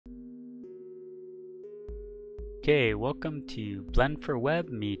Okay, welcome to Blend4Web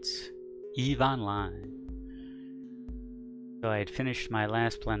meets EVE Online. So I had finished my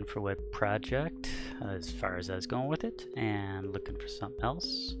last Blend4Web project as far as I was going with it and looking for something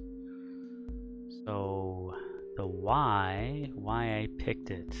else. So the why I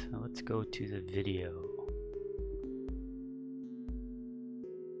picked it. Let's go to the video.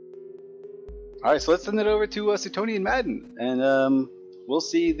 Alright, so let's send it over to Sutoni and Madden, and we'll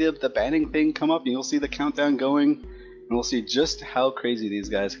see the banning thing come up, and you'll see the countdown going, and we'll see just how crazy these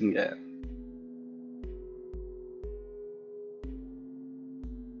guys can get.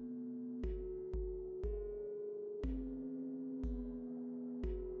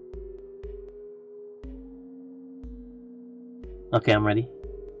 Okay, I'm ready.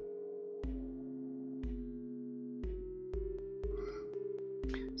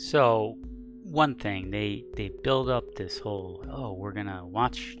 So one thing, they build up this whole, oh, we're gonna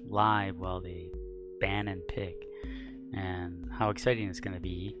watch live while they ban and pick, and how exciting it's gonna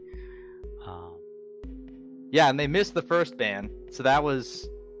be. Yeah, and they missed the first ban, so that's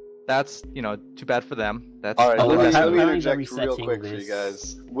too bad for them. That's Alright, let me how interject real quick for you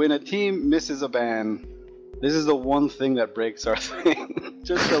guys. When a team misses a ban, this is the one thing that breaks our thing,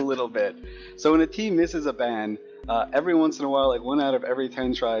 just a little bit. So when a team misses a ban, every once in a while, like 1 out of every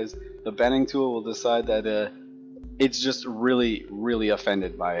 10 tries, the banning tool will decide that it's just really, really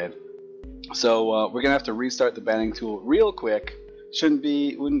offended by it. So we're gonna have to restart the banning tool real quick. Wouldn't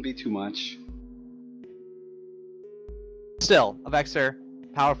be too much. Still, a Vexer,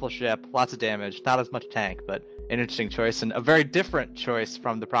 powerful ship, lots of damage, not as much tank, but an interesting choice, and a very different choice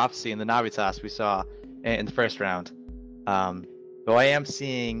from the Prophecy and the Navitas we saw in the first round. Though I am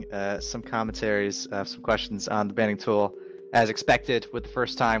seeing some commentaries, some questions on the banning tool. As expected, with the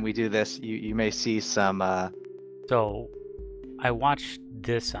first time we do this, you may see some... So I watched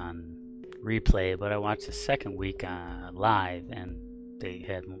this on replay, but I watched the second week live, and they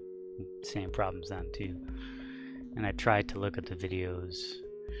had the same problems then too. And I tried to look at the videos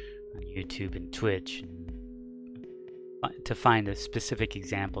on YouTube and Twitch to find the specific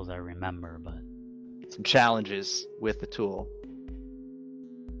examples I remember, but some challenges with the tool.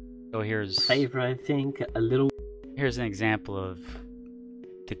 So here's I think a little. Here's an example of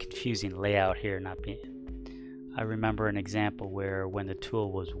the confusing layout here not being. I remember an example where when the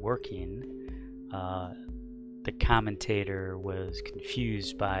tool was working, the commentator was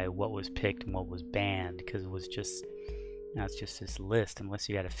confused by what was picked and what was banned, because it was just, it's just this list. Unless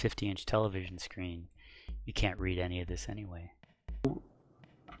you had a 50-inch television screen, you can't read any of this anyway.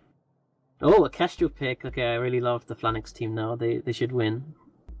 Oh, a Castro pick. Okay, I really love the Flanix team now. They should win.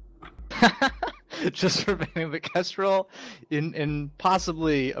 Just for banning the Kestrel in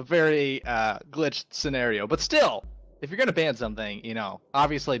possibly a very glitched scenario. But still, if you're going to ban something,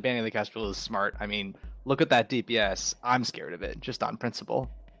 obviously banning the Kestrel is smart. I mean, look at that DPS. I'm scared of it, just on principle.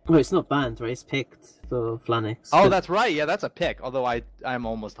 Oh, it's not banned, right? It's picked for Flanix. Oh, that's right. Yeah, that's a pick. Although I'm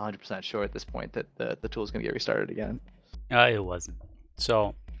almost 100% sure at this point that the tool is going to get restarted again. It wasn't.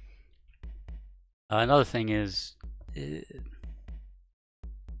 So another thing is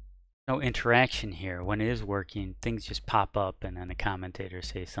no interaction here. When it is working, things just pop up and then the commentator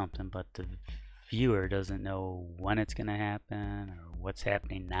says something, but the viewer doesn't know when it's going to happen or what's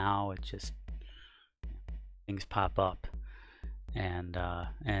happening now. It's just things pop up, and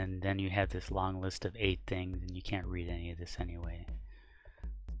then you have this long list of 8 things, and you can't read any of this anyway.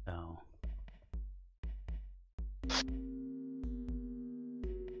 So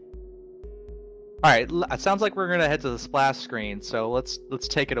all right, it sounds like we're gonna head to the splash screen, so let's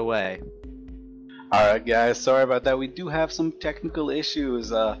take it away. Alright guys, sorry about that. We do have some technical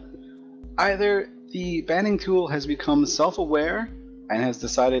issues. Either the banning tool has become self-aware and has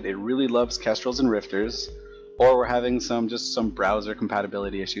decided it really loves Kestrels and Rifters, or we're having some browser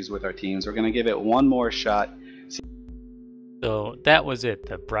compatibility issues with our teams. We're gonna give it one more shot. So that was it,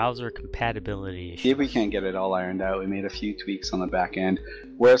 the browser compatibility issue. See if we can't get it all ironed out. We made a few tweaks on the back end.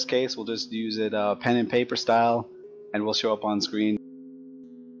 Worst case, we'll just use it pen and paper style, and we'll show up on screen.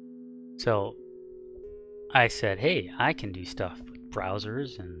 So I said, hey, I can do stuff with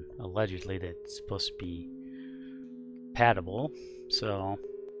browsers, and allegedly that's supposed to be compatible. So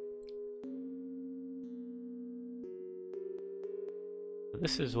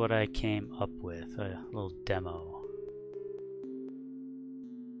this is what I came up with, a little demo.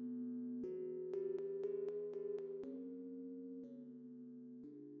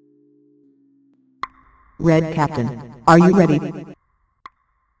 Red Captain, are you ready?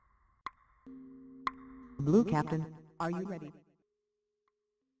 Blue Captain, are you ready?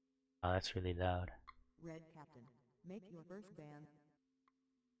 Oh, that's really loud. Red Captain, make your first ban.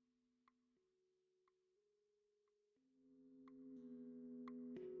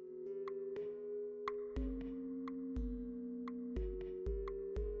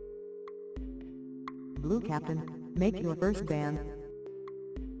 Blue Captain, make your first ban.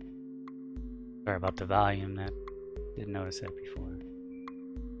 Sorry about the volume, that didn't notice that before.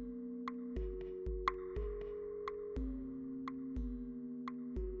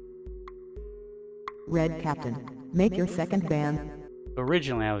 Red Captain, make your second ban.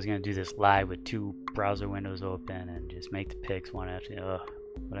 Originally I was going to do this live with 2 browser windows open and just make the picks one after the other. Ugh,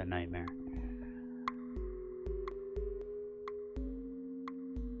 what a nightmare.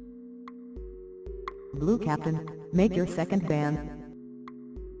 Blue Captain, make your second ban.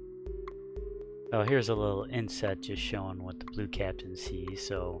 So here's a little inset just showing what the blue captain sees.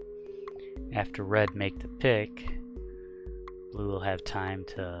 So after red make the pick, blue will have time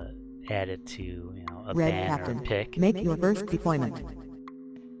to add it to, you know, a Red ban Captain, or a pick, make your first deployment.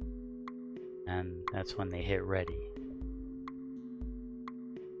 and that's when they hit ready.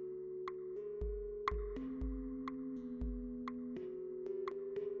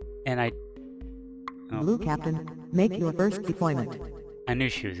 And Blue Captain, make your first deployment. I knew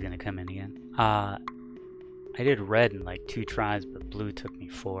she was going to come in again. I did red in like 2 tries, but blue took me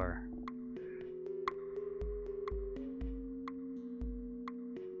 4.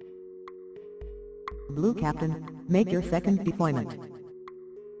 Blue Captain, make your second deployment.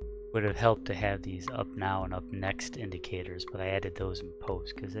 Would have helped to have these up now and up next indicators, but I added those in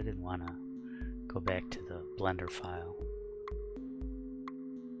post because I didn't want to go back to the Blender file.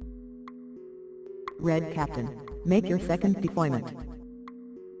 Red Captain, make your second deployment.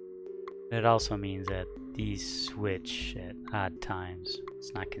 It also means that these switch at odd times.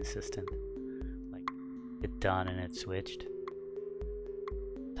 It's not consistent. Like, hit done and it switched.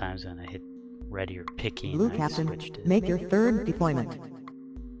 Times when I hit ready or picking, Blue I Captain, switched it. make your third deployment.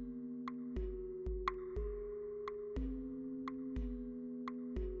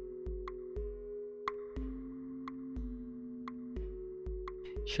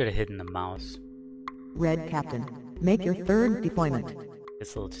 Should have hidden the mouse. Red Captain, make your third deployment.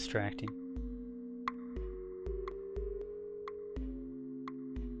 It's a little distracting.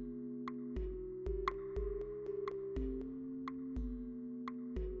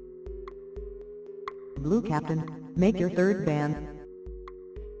 Blue Captain, make your third ban.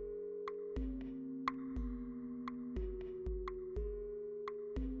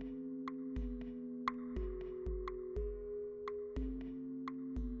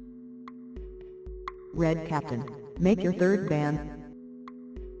 Red Captain, make your third ban.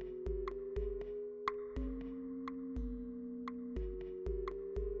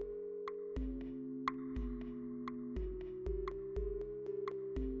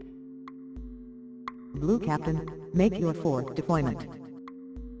 Blue Captain, make your fourth deployment.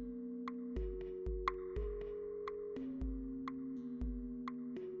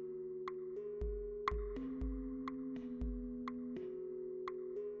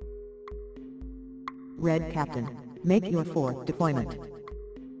 Red Captain, make your fourth deployment.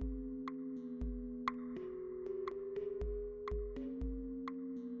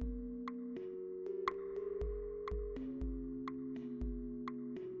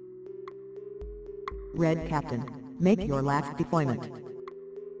 Red Captain, make your last deployment.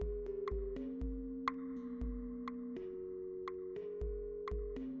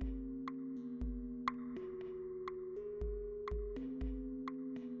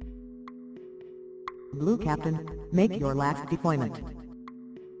 Blue Captain, make your last deployment.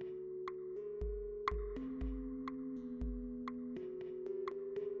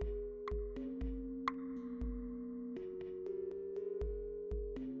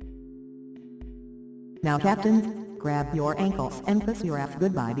 Now captains, grab your ankles and kiss your ass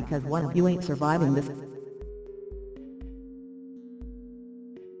goodbye because one of you ain't surviving this.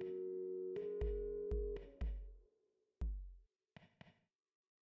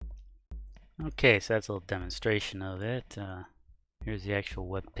 Okay, so that's a little demonstration of it. Here's the actual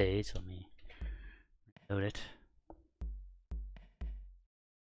web page. Let me load it.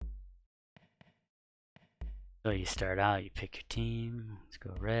 So you start out, you pick your team. Let's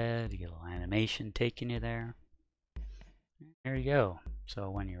go red. You get a little animation taking you there. There you go. So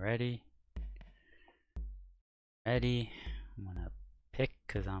when you're ready, I'm gonna pick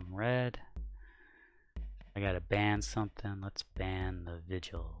because I'm red. I gotta ban something. Let's ban the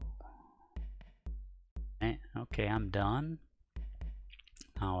vigil. Okay, I'm done.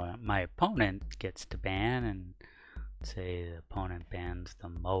 Now my opponent gets to ban, and say the opponent bans the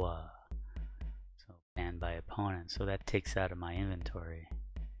MOA. So banned by opponent. So that takes out of my inventory.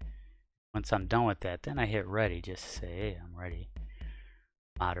 Once I'm done with that, then I hit ready just to say, hey, I'm ready.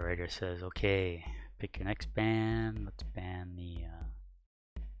 Moderator says, okay, pick your next ban. Let's ban the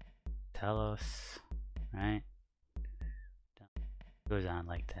Telos, right? Goes on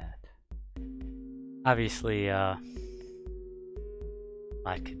like that. Obviously, a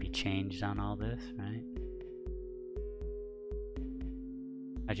lot could be changed on all this, right?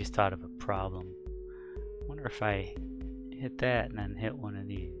 I just thought of a problem. I wonder if I hit that and then hit one of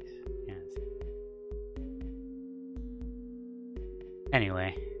these. Yes.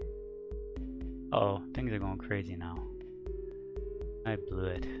 Anyway. Oh, things are going crazy now. I blew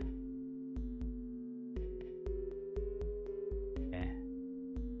it. Okay.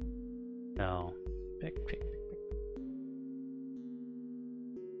 So, pick.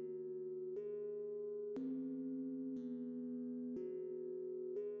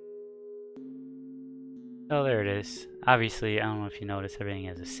 Oh, there it is. Obviously, I don't know if you notice, everything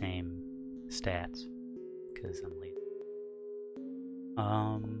has the same stats because I'm late.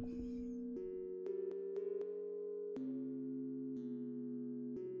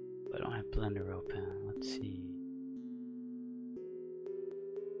 I don't have Blender open. Let's see.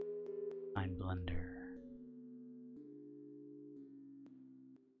 Find Blender.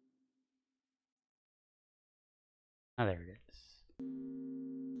 Oh, there it is.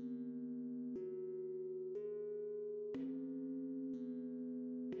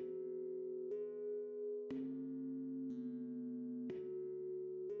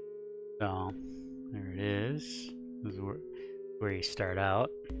 So, there it is. This is where you start out.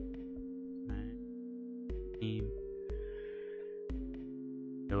 Right. Team.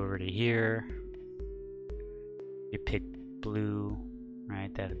 Go over to here. You pick blue,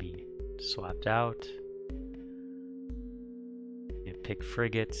 right? That'll be swapped out. You pick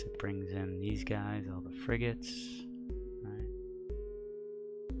frigates. It brings in these guys, all the frigates. Right.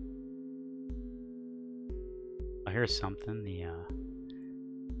 Oh, here's something.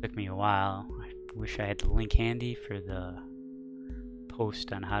 Took me a while. I wish I had the link handy for the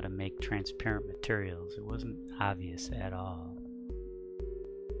post on how to make transparent materials. It wasn't obvious at all.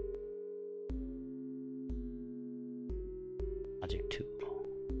 Logic tool.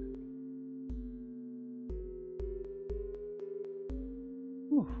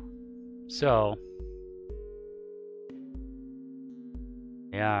 Whew. So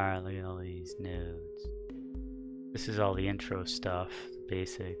look at all these nodes. This is all the intro stuff, the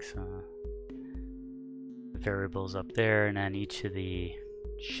basics, the variables up there, and then each of the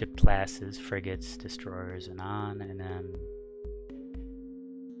ship classes, frigates, destroyers, and on, and then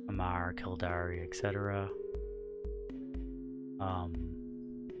Amar, Kildari, etc.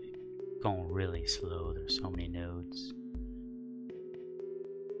 Going really slow. There's so many nodes.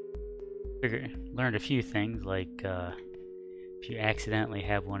 Learned a few things, like if you accidentally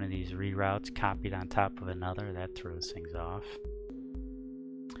have one of these reroutes copied on top of another, that throws things off.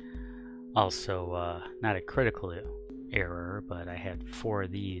 Also, not a critical error, but I had 4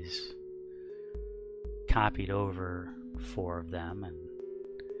 of these copied over 4 of them, and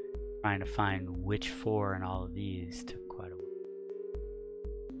trying to find which 4 in all of these took quite a while.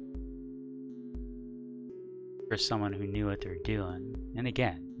 For someone who knew what they're doing, and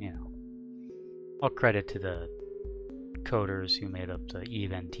again, you know, all credit to the coders who made up the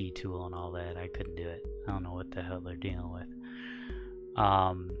EVNT tool and all that. I couldn't do it. I don't know what the hell they're dealing with.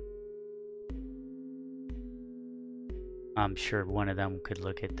 I'm sure one of them could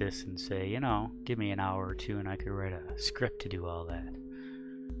look at this and say, you know, give me an hour or 2 and I could write a script to do all that.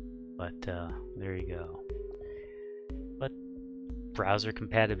 But there you go. But browser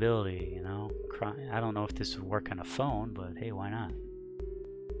compatibility, you know, I don't know if this would work on a phone, but hey, why not?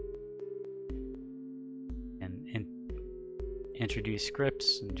 And introduce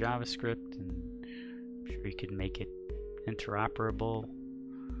scripts and JavaScript, and I'm sure you could make it interoperable.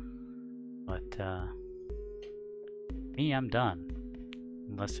 But me, I'm done.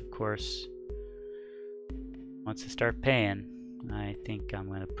 Unless, of course, once I start paying, I think I'm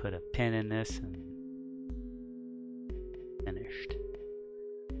going to put a pin in this and finished.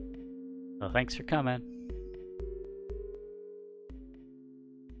 So thanks for coming.